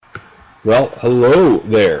Well, hello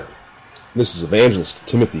there. This is Evangelist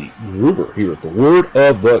Timothy Gruber here at the Word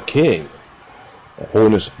of the King at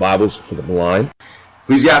Holiness Bibles for the Blind.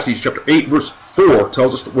 Ecclesiastes chapter 8, verse 4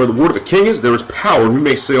 tells us that where the Word of the King is, there is power. And we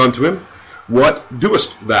may say unto him, what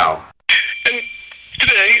doest thou? And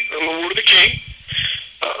today, on the Word of the King,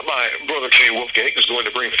 my brother Ken Wolfgang is going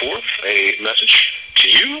to bring forth a message to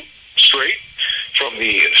you, straight from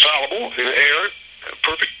the infallible, inerrant,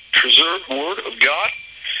 perfect, preserved Word of God.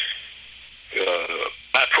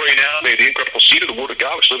 I pray now, may the incorruptible seed of the Word of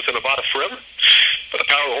God, which liveth and abideth forever, by the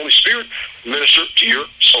power of the Holy Spirit, minister to your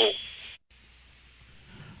soul.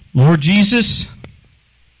 Lord Jesus,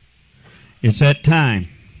 it's that time.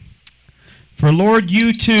 For, Lord,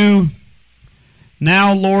 you to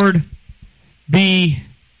now, Lord, be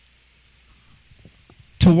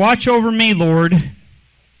to watch over me, Lord,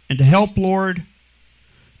 and to help, Lord,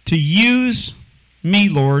 to use me,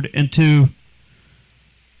 Lord, and to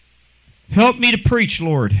help me to preach,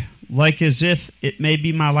 Lord, like as if it may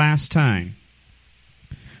be my last time.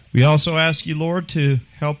 We also ask you, Lord, to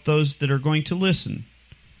help those that are going to listen,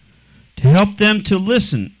 to help them to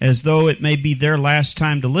listen as though it may be their last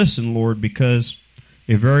time to listen, Lord, because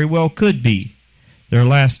it very well could be their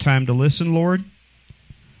last time to listen, Lord.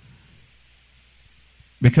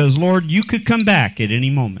 Because, Lord, you could come back at any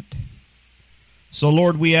moment. So,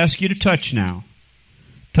 Lord, we ask you to touch now.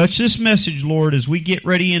 Touch this message, Lord, as we get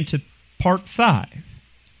ready into Part 5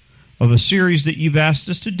 of a series that you've asked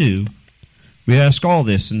us to do. We ask all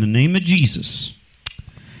this in the name of Jesus.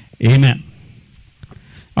 Amen.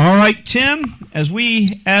 All right, Tim, as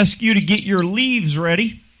we ask you to get your leaves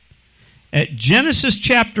ready, at Genesis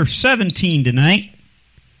chapter 17 tonight,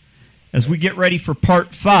 as we get ready for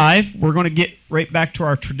Part 5, we're going to get right back to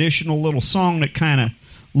our traditional little song that kind of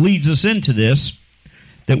leads us into this,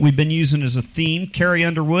 that we've been using as a theme, Carrie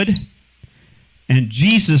Underwood, and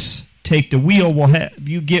Jesus Take the Wheel. We'll have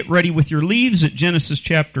you get ready with your leaves at Genesis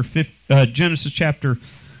chapter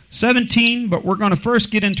 17, but we're going to first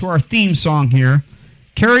get into our theme song here,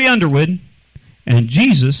 Carrie Underwood, and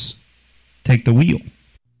Jesus Take the Wheel.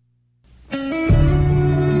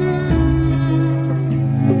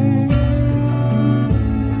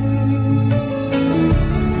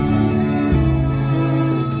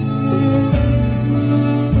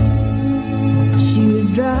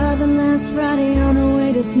 Driving last Friday on her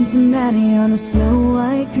way to Cincinnati on a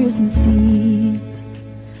snow-white Christmas Eve.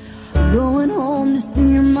 Going home to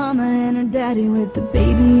see her mama and her daddy with the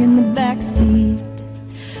baby in the back seat.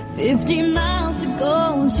 50 miles to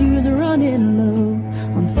go and she was running low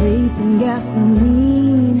on faith and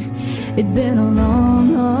gasoline. It'd been a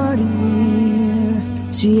long, hard year.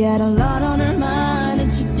 She had a lot on her mind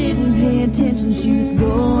and she didn't pay attention. She was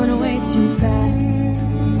going way too fast.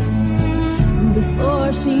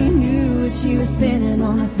 Before she knew it, she was spinning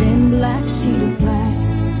on a thin black sheet of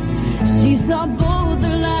glass. She saw both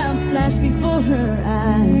their lives flash before her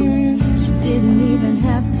eyes. She didn't even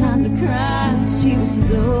have time to cry. She was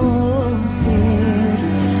so scared.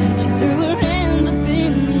 She threw her hands up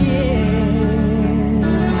in the air.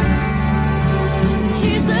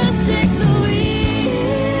 Jesus, take the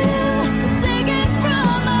wheel, take it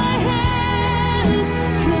from my hands,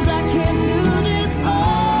 'cause I can't do this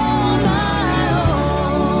all my own.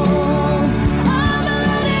 I'm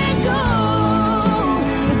letting go,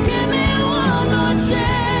 so give me one more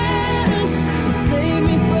chance, save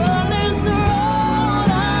me from this road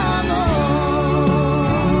I'm on.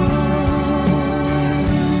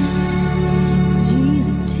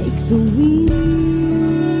 Jesus, take the wheel.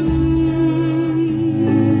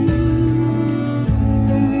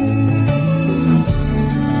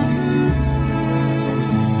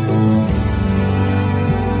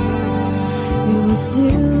 It was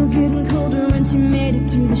still getting colder when she made it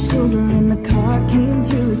to the shoulder and the car came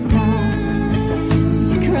to a stop.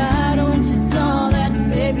 She cried when she saw that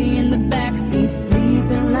baby in the backseat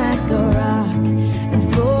sleeping like a rock. And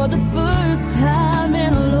for the first time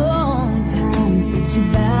in a long time, she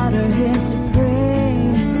bowed her head to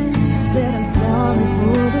pray. She said, I'm sorry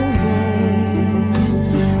for the way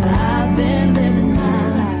I've been living my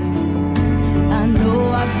life. I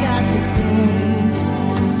know I've got to change.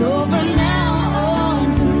 So from now on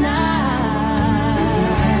tonight,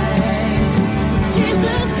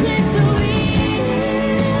 Jesus, take the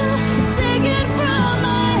wheel, take it from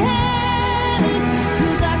my hands.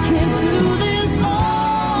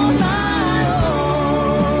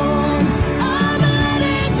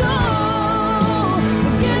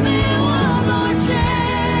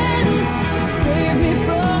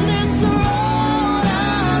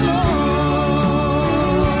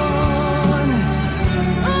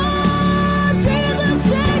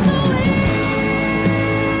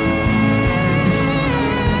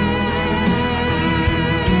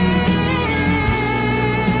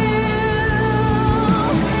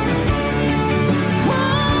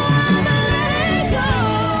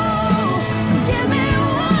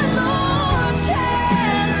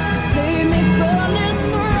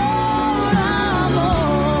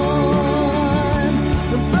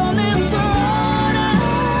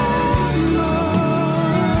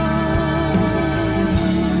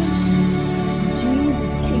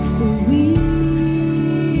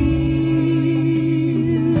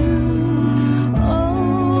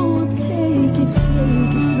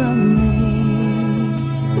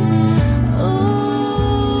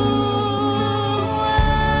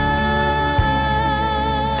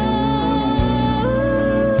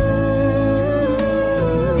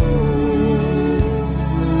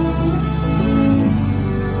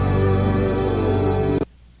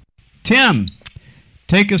 Tim,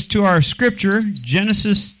 take us to our scripture,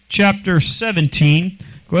 Genesis chapter 17.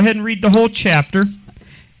 Go ahead and read the whole chapter,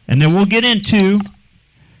 and then we'll get into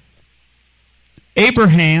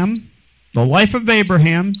Abraham, the life of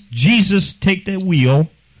Abraham, Jesus take the wheel,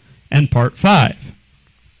 and part 5.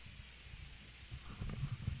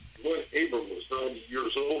 When Abram was 90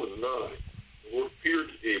 years old and 9, the Lord appeared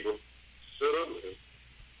to Abram, said unto him,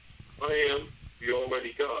 I am the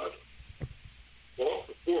Almighty God. Walk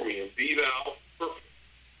before me, and be thou perfect.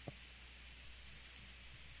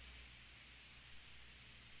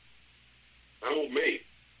 I will make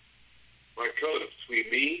my covenant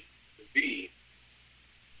between me and thee,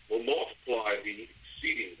 will multiply thee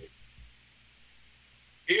exceedingly.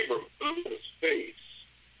 Abram opened his face.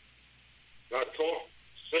 God talked,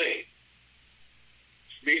 saying,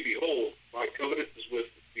 Me, behold, my covenant is with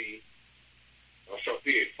thee. Thou shalt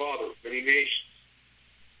be a father of many nations.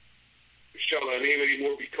 Shall thy name any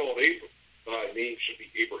more be called Abram? Thy name shall be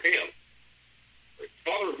Abraham. A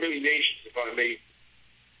father of many nations, if I may.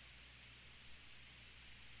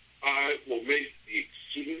 I will make thee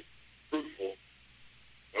exceeding fruitful.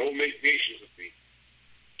 I will make nations of thee.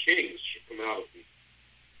 Kings shall come out of thee.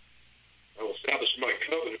 I will establish my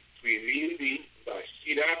covenant between me and thee, and thy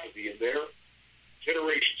seed after thee, and their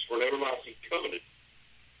generations for an everlasting covenant.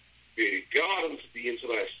 Be a God unto thee, and to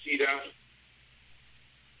thy seed after thee.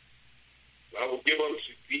 I will give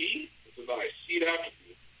unto thee, and to thy seed after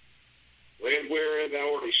thee, land wherein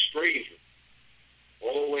thou art a stranger,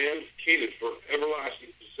 all the land of Canaan for an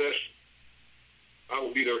everlasting possession. I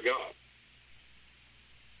will be their God.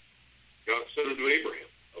 God said unto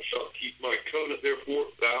Abraham, Thou shalt keep my covenant,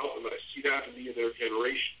 therefore, thou and thy seed after thee and their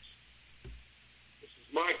generations. This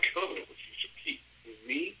is my covenant which you shall keep with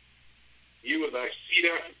me, you and thy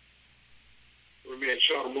seed after thee. Every man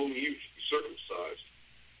child among you shall be circumcised.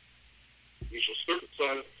 You shall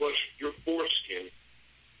circumcise the flesh of your foreskin.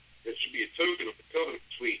 It shall be a token of the covenant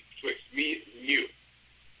betwixt me and you.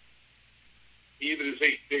 He that is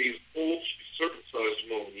 8 days old shall be circumcised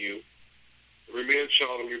among you, every man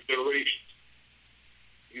child of your generations.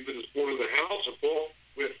 He that is born in the house or bought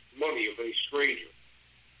with money of any stranger,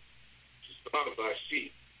 which is not of thy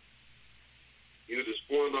seed. He that is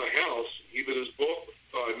born in thy house, and he that is bought with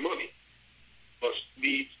thy money, must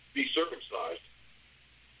needs be circumcised.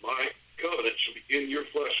 My covenant shall be in your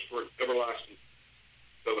flesh for an everlasting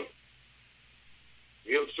covenant.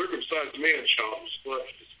 The uncircumcised man child whose flesh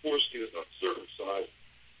his foreskin is not circumcised,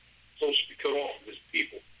 so shall be cut off from his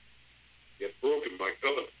people. He hath broken my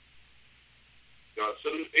covenant. God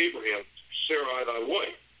said unto Abraham, Sarai thy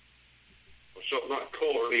wife, thou shalt not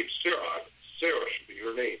call her name Sarai, but Sarah shall be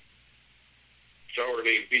her name. Shall her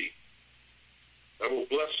name be? I will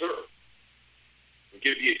bless her, and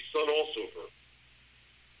give thee a son also of her.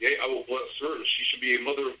 Yea, I will bless her, and she shall be a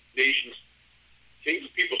mother of nations. Kings of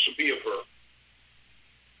people shall be of her.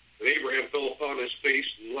 And Abraham fell upon his face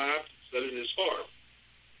and laughed, and said in his heart,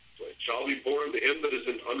 So a child be born to him that is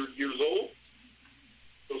 100 years old?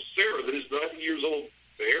 So Sarah, that is 90 years old,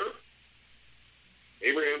 bear?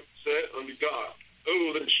 Abraham said unto God,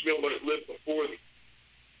 Oh, that Ishmael might live before thee.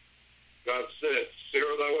 God said,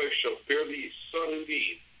 Sarah thy wife shall bear thee a son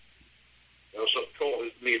indeed. Thou shalt call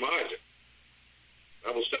his name Isaac. I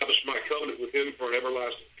will establish my covenant with him for an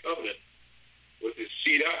everlasting covenant with his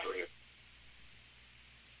seed after him.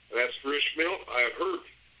 And as for Ishmael, I have heard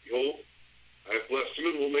thee. Behold, I have blessed him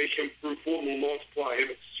and will make him fruitful and will multiply him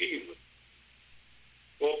exceedingly.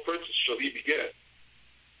 12 princes shall he beget.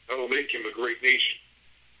 I will make him a great nation.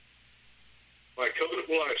 My covenant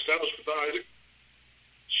will I establish with Isaac.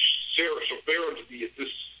 Sarah shall bear unto thee at this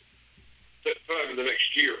set time in the next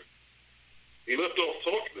year. He left off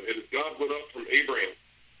talking to him, and God went up from Abraham.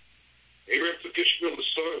 Abraham took Ishmael the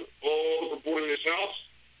son, all that were born in his house,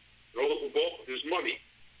 and all that were bought with his money,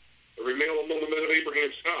 every male among the men of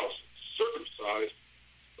Abraham's house, circumcised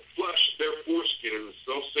the flesh of their foreskin in the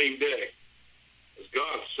selfsame day, as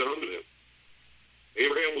God said unto him.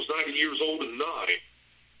 Abraham was 90 years old and 9.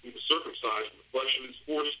 He was circumcised in the flesh of his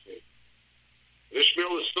foreskin. And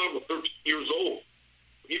Ishmael his son was 13 years old.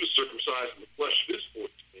 He was circumcised in the flesh of his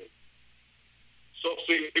foreskin.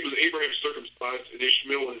 Selfsame day was Abraham circumcised, and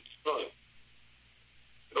Ishmael his son.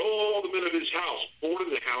 And all the men of his house, born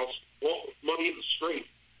in the house, bought with money and strength,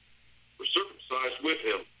 were circumcised with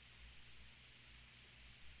him.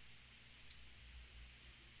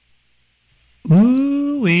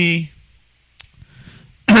 Ooh-wee.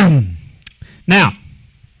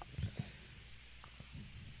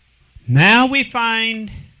 Now we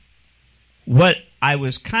find what I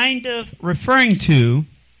was kind of referring to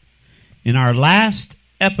in our last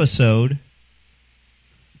episode,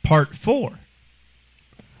 part 4,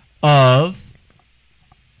 of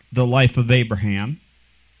the life of Abraham,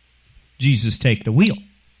 Jesus take the wheel.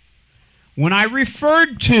 When I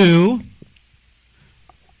referred to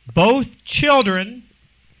both children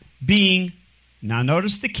being, now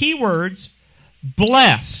notice the key words,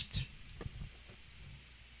 blessed.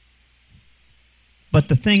 But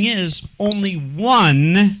the thing is, only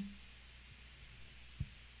one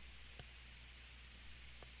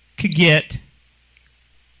could get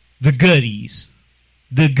the goodies.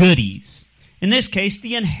 The goodies. In this case,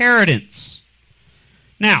 the inheritance.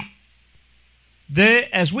 Now,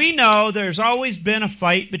 as we know, there's always been a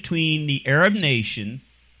fight between the Arab nation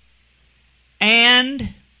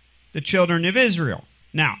and the children of Israel.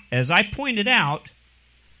 Now, as I pointed out,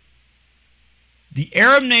 the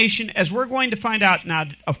Arab nation, as we're going to find out now,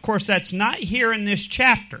 of course, that's not here in this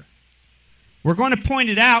chapter. We're going to point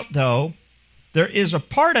it out, though. There is a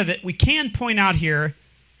part of it we can point out here,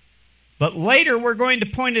 but later we're going to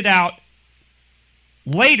point it out.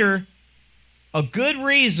 Later, a good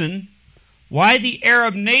reason why the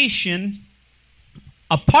Arab nation,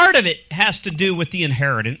 a part of it has to do with the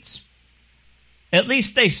inheritance. At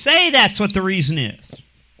least they say that's what the reason is.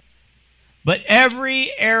 But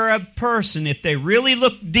every Arab person, if they really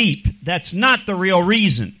look deep, that's not the real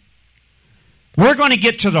reason. We're going to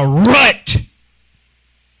get to the root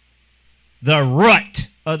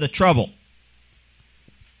of the trouble.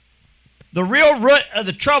 The real root of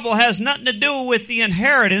the trouble has nothing to do with the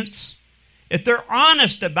inheritance. If they're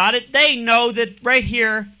honest about it, they know that right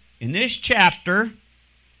here in this chapter,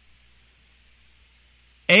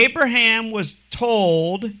 Abraham was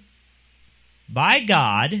told by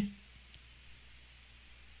God.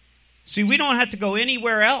 See, we don't have to go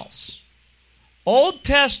anywhere else. Old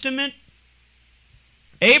Testament,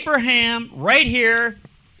 Abraham, right here,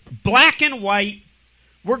 black and white.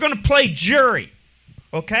 We're going to play jury,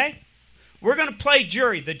 okay? We're going to play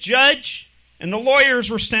jury. The judge and the lawyers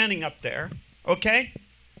were standing up there, okay?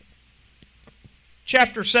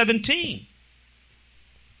 Chapter 17.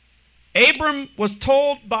 Abram was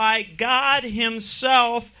told by God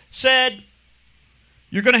himself, said,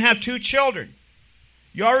 you're going to have 2 children.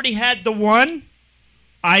 You already had the one,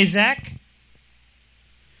 Isaac.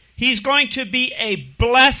 He's going to be a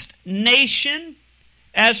blessed nation.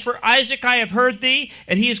 As for Isaac, I have heard thee,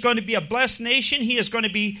 and he is going to be a blessed nation. He's going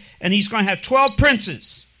to have 12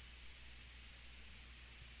 princes.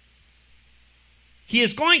 He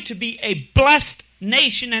is going to be a blessed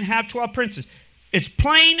nation and have 12 princes. It's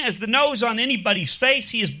plain as the nose on anybody's face.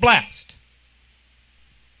 He is blessed.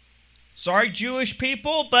 Sorry, Jewish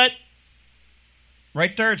people, but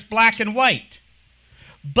right there it's black and white.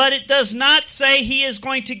 But it does not say he is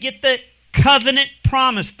going to get the covenant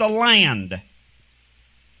promise, the land.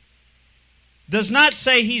 Does not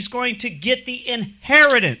say he's going to get the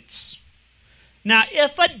inheritance. Now,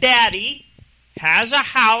 if a daddy has a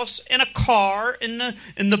house and a car and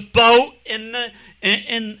the boat and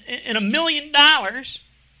 $1 million,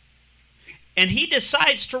 and he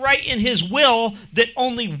decides to write in his will that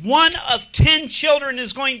only 1 of 10 children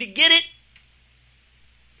is going to get it,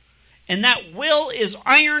 and that will is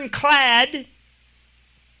ironclad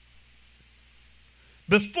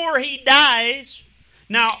before he dies.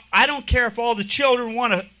 Now, I don't care if all the children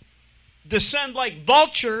want to descend like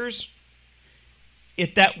vultures.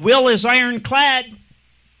 If that will is ironclad,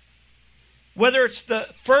 whether it's the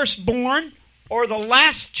firstborn or the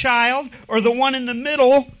last child or the one in the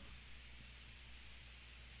middle,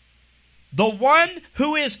 the one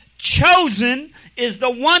who is chosen is the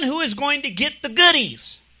one who is going to get the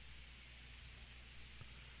goodies.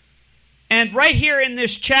 And right here in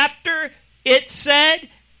this chapter, it said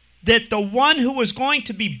that the one who was going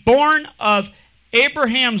to be born of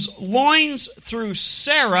Abraham's loins through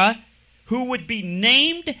Sarah, who would be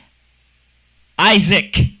named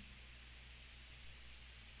Isaac,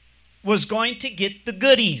 was going to get the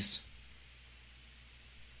goodies.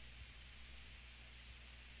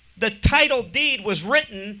 The title deed was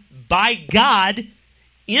written by God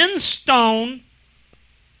in stone,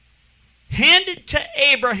 handed to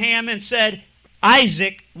Abraham, and said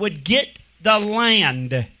Isaac would get the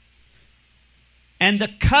land and the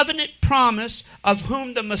covenant promise of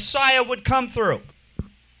whom the Messiah would come through.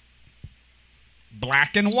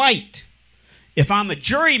 Black and white. If I'm a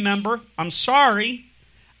jury member, I'm sorry,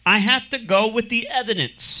 I have to go with the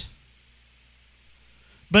evidence.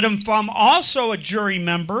 But if I'm also a jury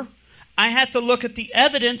member, I have to look at the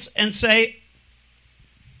evidence and say,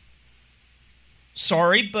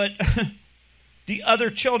 sorry, but the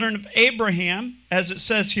other children of Abraham, as it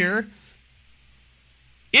says here,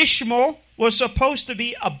 Ishmael was supposed to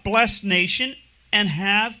be a blessed nation and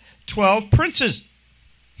have 12 princes.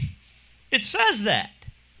 It says that.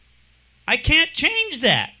 I can't change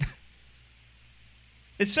that.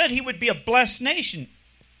 It said he would be a blessed nation.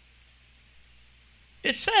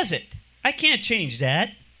 It says it. I can't change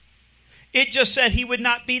that. It just said he would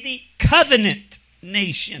not be the covenant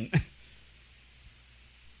nation.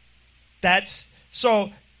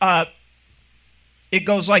 It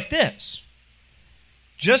goes like this.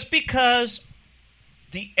 Just because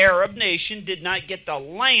the Arab nation did not get the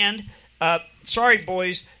land, sorry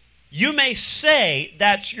boys, you may say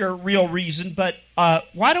that's your real reason, but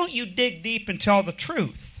why don't you dig deep and tell the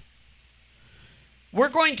truth? We're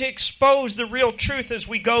going to expose the real truth as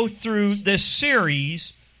we go through this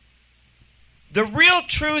series. The real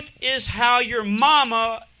truth is how your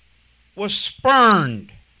mama was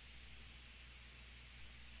spurned.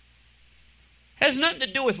 Has nothing to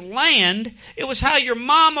do with land. It was how your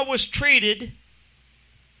mama was treated,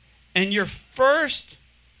 and your first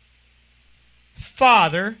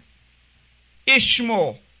father,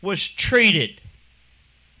 Ishmael, was treated.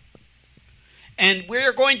 And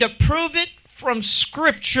we're going to prove it from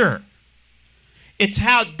Scripture. It's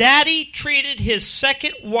how Daddy treated his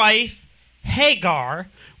second wife, Hagar,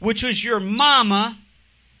 which was your mama,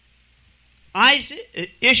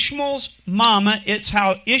 Ishmael's mama. It's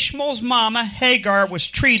how Ishmael's mama, Hagar, was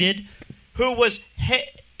treated, who was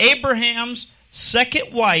Abraham's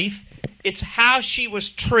second wife. It's how she was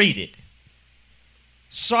treated.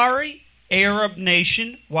 Sorry, Arab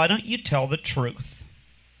nation, why don't you tell the truth?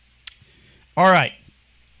 All right.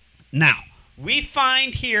 Now, we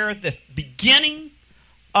find here the beginning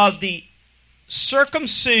of the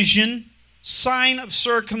circumcision, sign of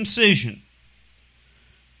circumcision,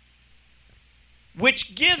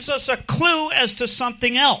 which gives us a clue as to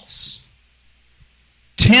something else.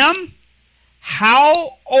 Tim,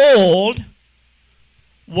 how old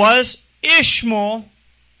was Ishmael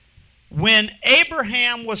when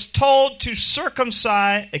Abraham was told to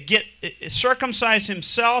circumcise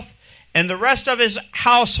himself and the rest of his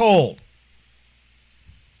household?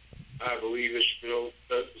 I believe Ishmael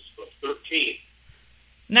was 13.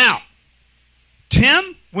 Now,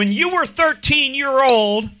 Tim, when you were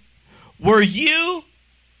 13-year-old,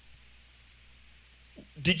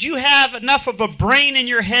 did you have enough of a brain in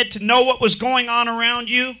your head to know what was going on around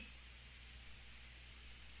you?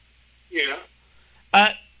 Yeah.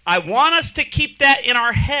 I want us to keep that in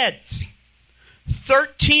our heads.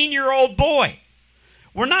 13-year-old boy.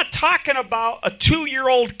 We're not talking about a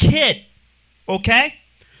 2-year-old kid, okay?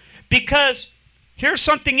 Because here's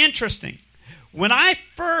something interesting. When I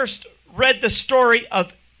first read the story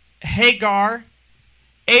of Hagar,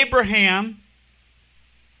 Abraham,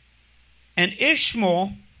 and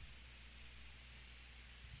Ishmael,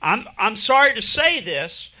 I'm sorry to say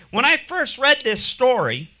this, when I first read this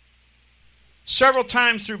story, several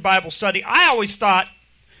times through Bible study, I always thought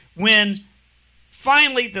when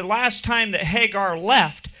finally the last time that Hagar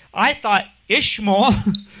left, I thought Ishmael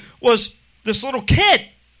was this little kid.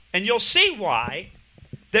 And you'll see why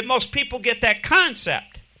that most people get that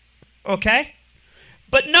concept. Okay?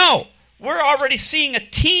 But no, we're already seeing a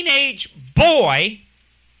teenage boy.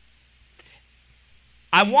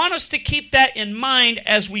 I want us to keep that in mind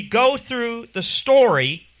as we go through the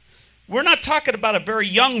story. We're not talking about a very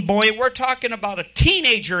young boy. We're talking about a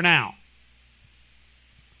teenager now.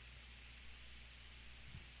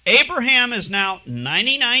 Abraham is now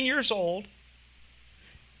 99 years old.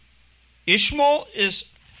 Ishmael is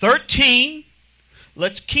 13.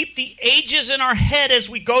 Let's keep the ages in our head as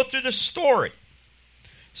we go through the story.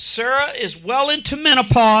 Sarah is well into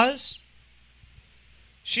menopause.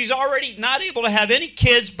 She's already not able to have any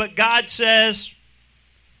kids, but God says,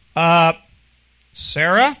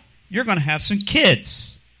 Sarah, you're going to have some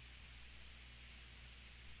kids.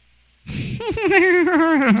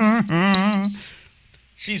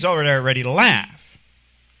 She's over there ready to laugh.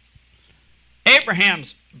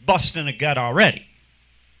 Abraham's busting a gut already.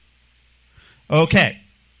 Okay,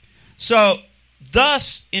 so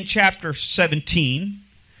thus in chapter 17,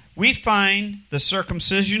 we find the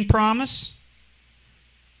circumcision promise.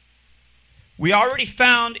 We already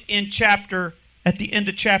found at the end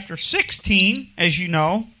of chapter 16, as you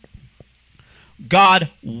know, God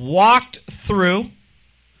walked through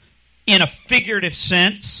in a figurative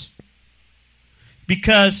sense,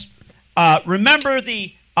 because remember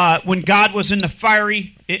when God was in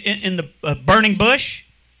the burning bush.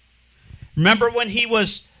 Remember when he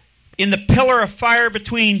was in the pillar of fire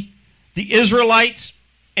between the Israelites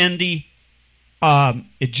and the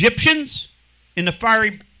Egyptians in the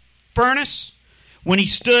fiery furnace? When he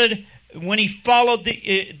followed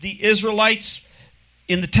the Israelites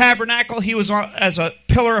in the tabernacle, he was as a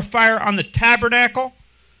pillar of fire on the tabernacle.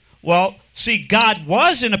 Well, see, God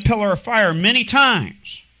was in a pillar of fire many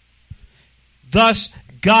times. Thus,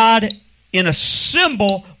 God, in a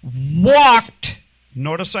symbol, walked.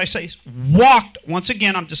 Notice I say walked. Once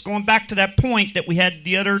again, I'm just going back to that point that we had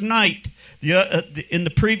the other night, in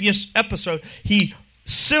the previous episode. He,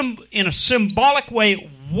 in a symbolic way,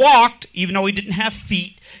 walked, even though he didn't have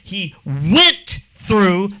feet. He went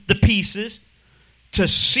through the pieces to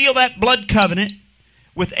seal that blood covenant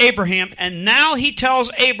with Abraham. And now he tells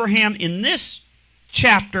Abraham in this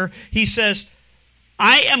chapter, he says,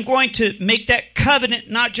 I am going to make that covenant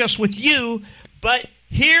not just with you, but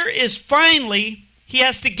here is finally, he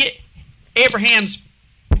has to get Abraham's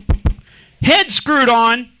head screwed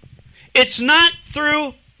on. It's not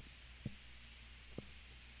through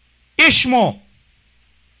Ishmael.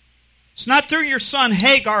 It's not through your son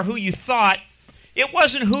Hagar, who you thought. It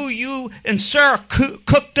wasn't who you and Sarah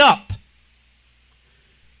cooked up.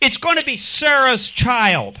 It's going to be Sarah's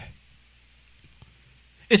child.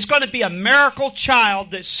 It's going to be a miracle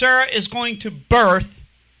child that Sarah is going to birth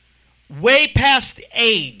way past the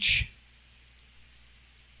age.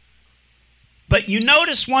 But you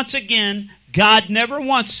notice once again, God never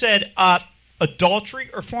once said adultery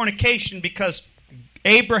or fornication, because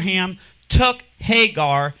Abraham took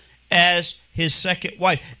Hagar as his second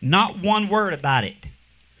wife. Not one word about it.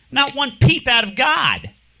 Not one peep out of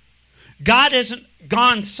God. God hasn't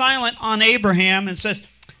gone silent on Abraham and says,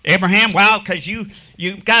 Abraham, well, because you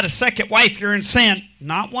got a second wife, you're in sin.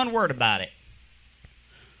 Not one word about it.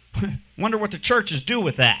 Wonder what the churches do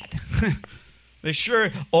with that. They sure,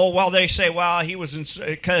 they say, well, he was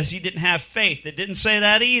because he didn't have faith. It didn't say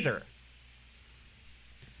that either.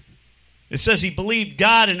 It says he believed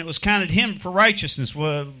God and it was counted him for righteousness.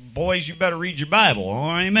 Well, boys, you better read your Bible.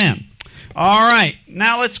 Oh, amen. All right,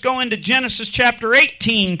 now let's go into Genesis chapter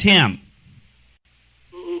 18, Tim.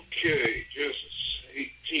 Okay, Genesis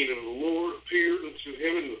 18. And the Lord appeared unto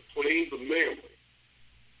him in the plains of Mamre,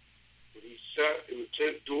 and he sat in the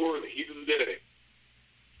tent door in the heat of the day.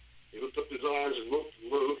 He lifted up his eyes and looked, and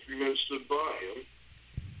lo, 3 men stood by him.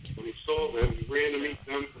 When he saw them, he ran to meet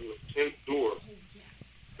them from the tent door,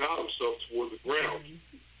 bowed himself toward the ground,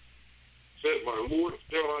 said, My Lord, if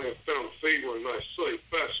now I have found favor in thy sight,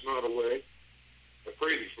 fast not away, I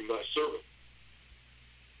pray thee, from thy servant.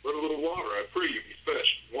 Let a little water, I pray you, be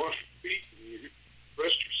fetched, and wash your feet, and you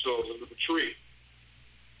rest yourselves under the tree.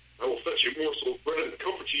 I will fetch a morsel of bread and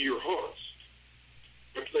comfort ye your hearts.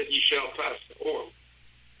 After that ye shall pass on.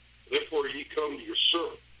 Therefore ye come to your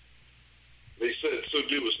servant. They said, So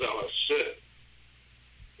do as thou hast said.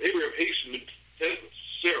 Abraham hastened into the tent with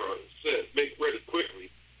Sarah and said, Make ready quickly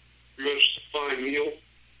 3 measures of fine meal,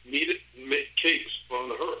 knead it, and make cakes upon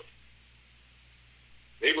the hearth.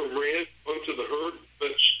 Abraham ran unto the herd and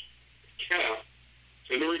fetched a calf,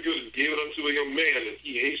 tender and good, and gave it unto a young man, and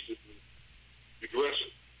he hasted to dress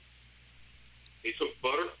it. He took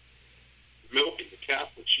butter, milk, and the calf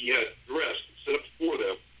which he had dressed, and set it before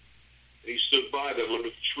them. And he stood by them under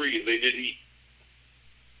the tree, and they did eat.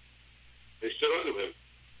 They said unto him,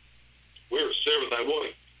 Where is Sarah thy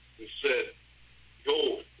wife? He said,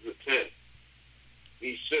 Behold, in the tent. And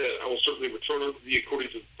he said, I will certainly return unto thee according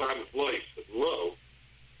to the time of life. And lo,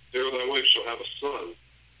 Sarah thy wife shall have a son.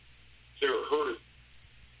 Sarah heard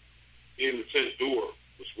it in the tent door,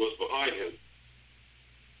 which was behind him.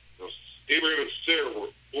 Now Abraham and Sarah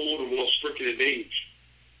were old and well stricken in age.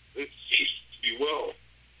 It ceased to be well.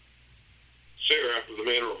 Sarah after the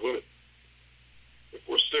manner of women.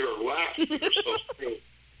 Therefore Sarah laughed to herself, saying,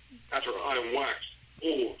 After I am waxed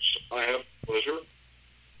old, shall I have pleasure,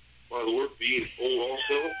 my Lord being old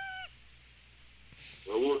also?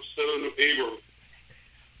 The Lord said unto Abram,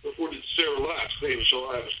 Therefore did Sarah laugh, saying,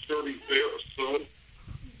 Shall I have surely bear a son,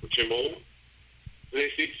 which am old? Is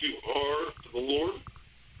anything too hard to the Lord?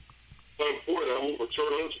 Time for it, I will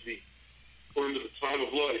return unto thee, according to the time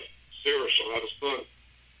of life. Sarah shall have a son.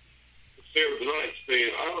 Sarah denied,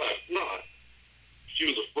 saying, I laughed not. She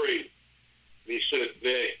was afraid. And he said,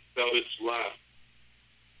 Nay, thou didst laugh.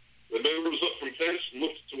 The men rose up from thence and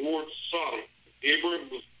looked towards Sodom. Abram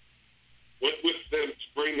went with them to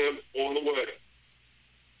bring them on the way.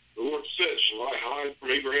 The Lord said, Shall I hide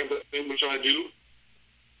from Abraham that thing which I do?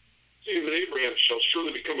 Seeing that Abraham shall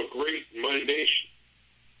surely become a great and mighty nation,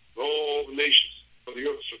 and all the nations of the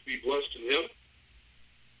earth shall be blessed in him.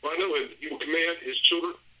 For I know him, he will command his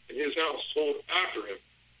children and his household after him.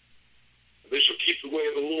 And they shall keep the way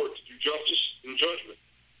of the Lord to do justice and judgment.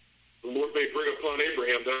 The Lord may bring upon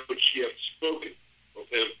Abraham that which he hath spoken of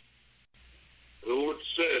him. And the Lord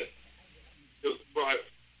said, Because the pride of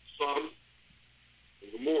Sodom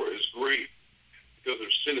and Gomorrah is great, because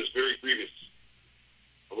their sin is very grievous.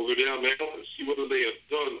 I will go down now and see whether they have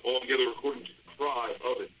done altogether according to the cry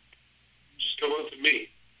of it. Just come unto me.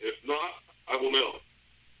 And if not, I will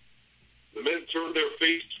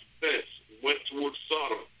thence and went towards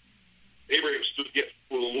Sodom. Abraham stood yet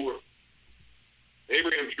before the Lord.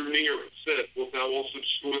 Abraham drew near and said, Wilt thou also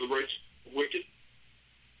destroy the righteous and the wicked?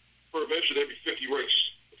 Peradventure there be 50 righteous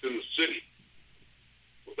within the city.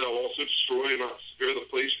 Wilt thou also destroy and not spare the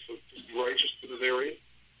place for the 50 righteous that are therein?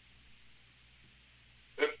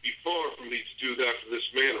 That be far from thee to do that after this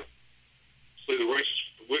manner. Slay the righteous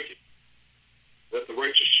with the wicked. That the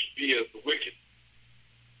righteous should be as the wicked.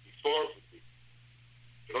 Be far from thee.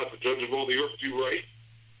 Cannot the judge of all the earth do right?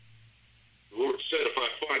 The Lord said, If I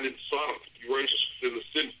find in Sodom 50 righteous within the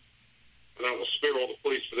city, and I will spare all the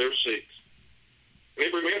place for their sakes. And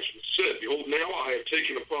Abraham answered and said, Behold, now I have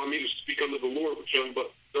taken upon me to speak unto the Lord with young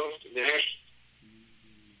but dust and ashes.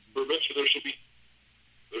 Peradventure there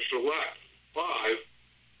shall lack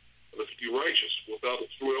 5 of the 50 righteous. Wilt thou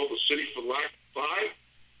destroy all the city for lack of 5?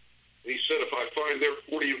 And he said, If I find there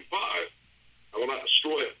 40 and 5, I will not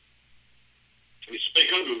destroy it. And he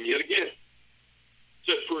spake unto him yet again. He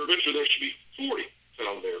said, Peradventure there should be 40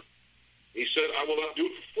 found there. And he said, I will not do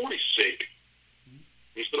it for 40's sake.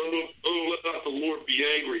 And he said, Oh, let not the Lord be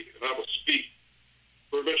angry, and I will speak.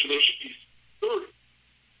 Peradventure there should be 30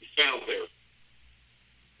 be found there.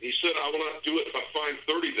 And he said, I will not do it if I find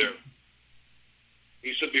 30 there. And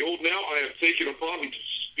he said, Behold, now I have taken upon me to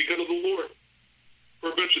speak unto the Lord.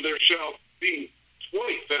 Peradventure there shall be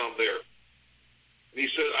 20 found there. And he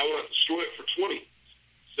said, I will not destroy it for 20's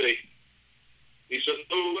sake. He said,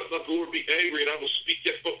 Oh, let not the Lord be angry, and I will speak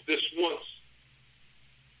yet but this once.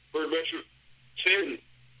 Peradventure 10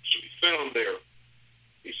 should be found there.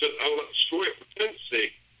 He said, I will not destroy it for 10's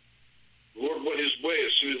sake. The Lord went his way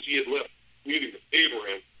as soon as he had left meeting with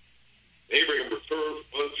Abraham. Abraham returned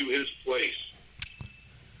unto his place.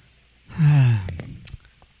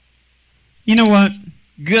 You know what?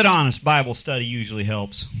 Good, honest Bible study usually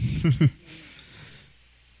helps.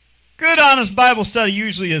 Good, honest Bible study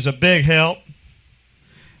usually is a big help.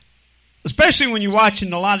 Especially when you're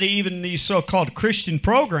watching a lot of even these so-called Christian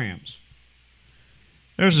programs.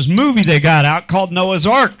 There's this movie they got out called Noah's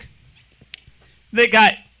Ark. They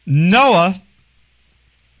got Noah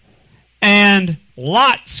and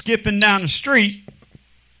Lot skipping down the street.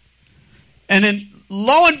 And then,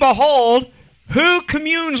 lo and behold, who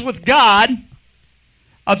communes with God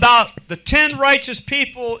about the 10 righteous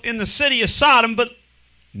people in the city of Sodom but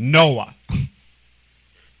Noah?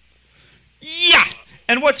 Yeah.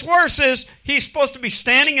 And what's worse is he's supposed to be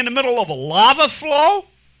standing in the middle of a lava flow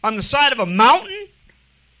on the side of a mountain.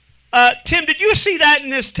 Tim, did you see that in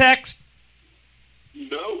this text?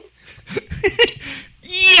 No.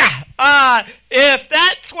 Yeah. If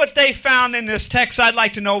that's what they found in this text, I'd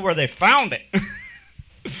like to know where they found it.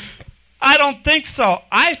 I don't think so.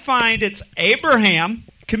 I find it's Abraham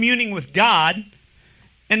communing with God,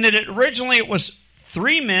 and that originally it was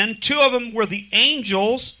 3 men. 2 of them were the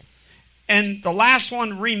angels, and the last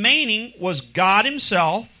one remaining was God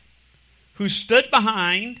himself, who stood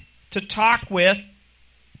behind to talk with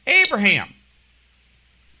Abraham.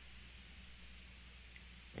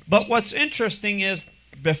 But what's interesting is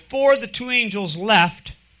before the 2 angels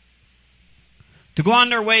left to go on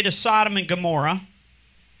their way to Sodom and Gomorrah,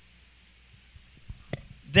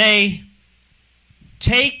 they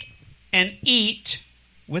take and eat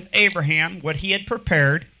with Abraham what he had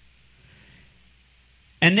prepared,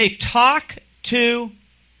 and they talk to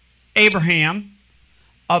Abraham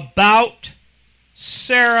about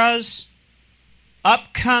Sarah's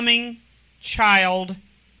upcoming child,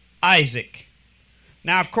 Isaac.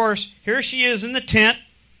 Now, of course, here she is in the tent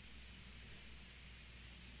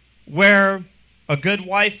where a good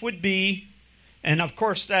wife would be. And, of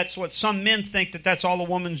course, that's what some men think, that that's all a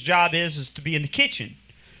woman's job is to be in the kitchen.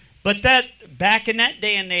 But that back in that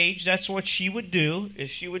day and age, that's what she would do, is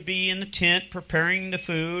she would be in the tent preparing the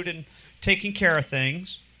food and taking care of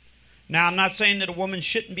things. Now, I'm not saying that a woman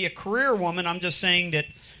shouldn't be a career woman. I'm just saying that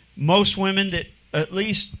most women, that at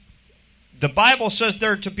least the Bible says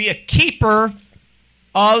they're to be a keeper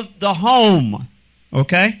of the home.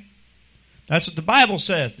 Okay? That's what the Bible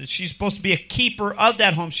says, that she's supposed to be a keeper of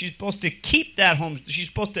that home. She's supposed to keep that home. She's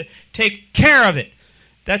supposed to take care of it.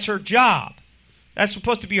 That's her job. That's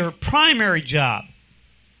supposed to be her primary job,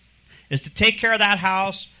 is to take care of that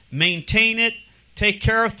house, maintain it, take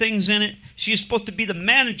care of things in it. She's supposed to be the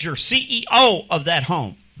manager, CEO of that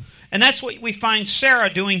home. And that's what we find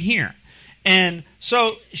Sarah doing here. And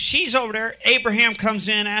so she's over there. Abraham comes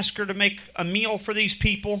in, asks her to make a meal for these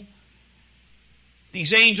people,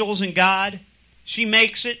 these angels and God. She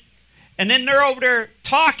makes it. And then they're over there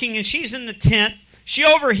talking, and she's in the tent. She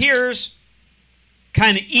overhears,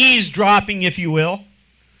 kind of eavesdropping, if you will.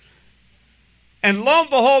 And lo and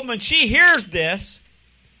behold, when she hears this,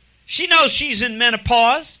 she knows she's in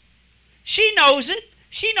menopause. She knows it.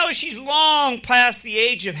 She knows she's long past the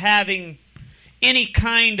age of having any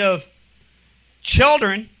kind of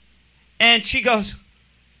children. And she goes,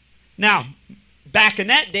 now, back in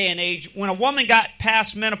that day and age, when a woman got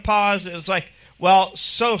past menopause, it was like, well,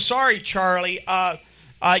 so sorry, Charlie.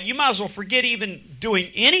 You might as well forget even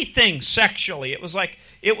doing anything sexually. It was like,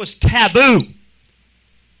 it was taboo.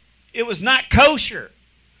 It was not kosher.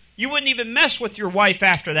 You wouldn't even mess with your wife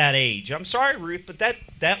after that age. I'm sorry, Ruth, but that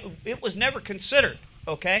it was never considered,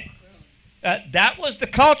 okay? That was the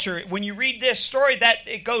culture. When you read this story, that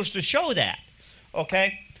it goes to show that,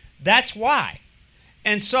 okay? That's why.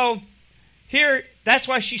 And so here, that's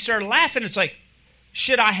why she started laughing. It's like,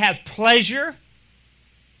 should I have pleasure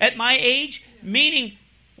at my age? Meaning,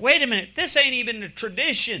 wait a minute, this ain't even a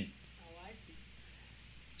tradition.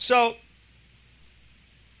 So,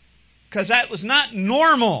 because that was not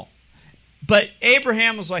normal. But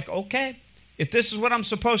Abraham was like, okay, if this is what I'm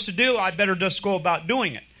supposed to do, I better just go about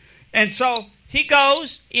doing it. And so he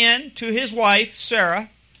goes in to his wife, Sarah,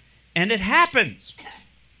 and it happens.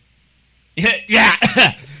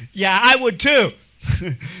 Yeah, yeah, I would too.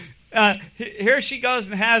 Here she goes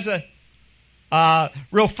and has a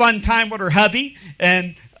real fun time with her hubby.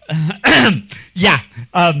 And yeah,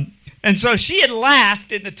 and so she had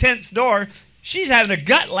laughed in the tent's door. She's having a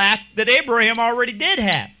gut laugh that Abraham already did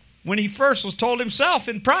have when he first was told himself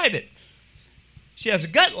in private. She has a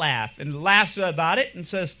gut laugh and laughs about it and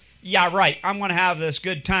says, yeah, right, I'm going to have this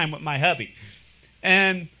good time with my hubby.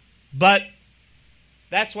 But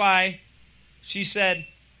that's why she said,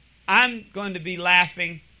 I'm going to be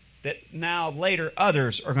laughing that now later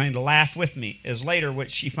others are going to laugh with me, is later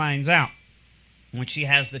what she finds out when she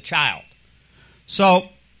has the child. So,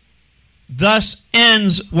 thus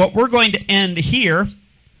ends what we're going to end here,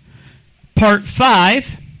 part 5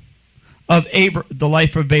 of the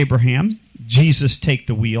life of Abraham. Jesus take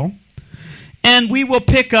the wheel. And we will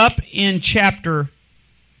pick up in chapter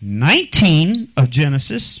 19 of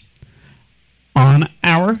Genesis on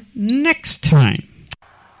our next time.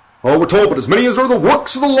 Oh, we're told, but as many as are the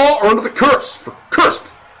works of the law are under the curse. For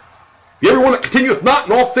cursed be everyone that continueth not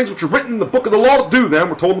in all things which are written in the book of the law to do them.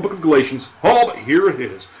 We're told in the book of Galatians. Oh, but here it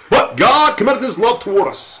is. But God commendeth his love toward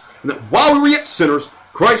us, and that while we were yet sinners,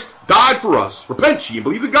 Christ died for us. Repent ye and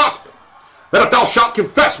believe the gospel. That if thou shalt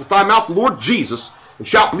confess with thy mouth the Lord Jesus, and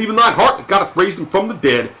shalt believe in thine heart that God hath raised him from the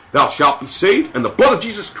dead, thou shalt be saved. And the blood of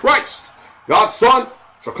Jesus Christ, God's Son,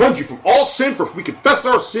 shall cleanse you from all sin. For if we confess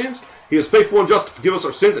our sins, he is faithful and just to forgive us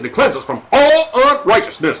our sins and to cleanse us from all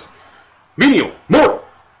unrighteousness. Venial, mortal,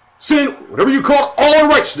 sin, whatever you call it, all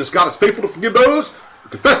unrighteousness. God is faithful to forgive those who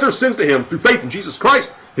confess their sins to him through faith in Jesus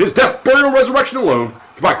Christ, his death, burial, and resurrection alone.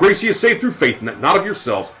 For by grace ye are saved through faith, and that not of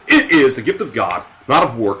yourselves. It is the gift of God, not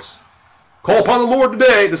of works. Call upon the Lord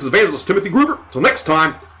today. This is Evangelist Timothy Groover. Till next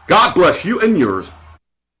time, God bless you and yours.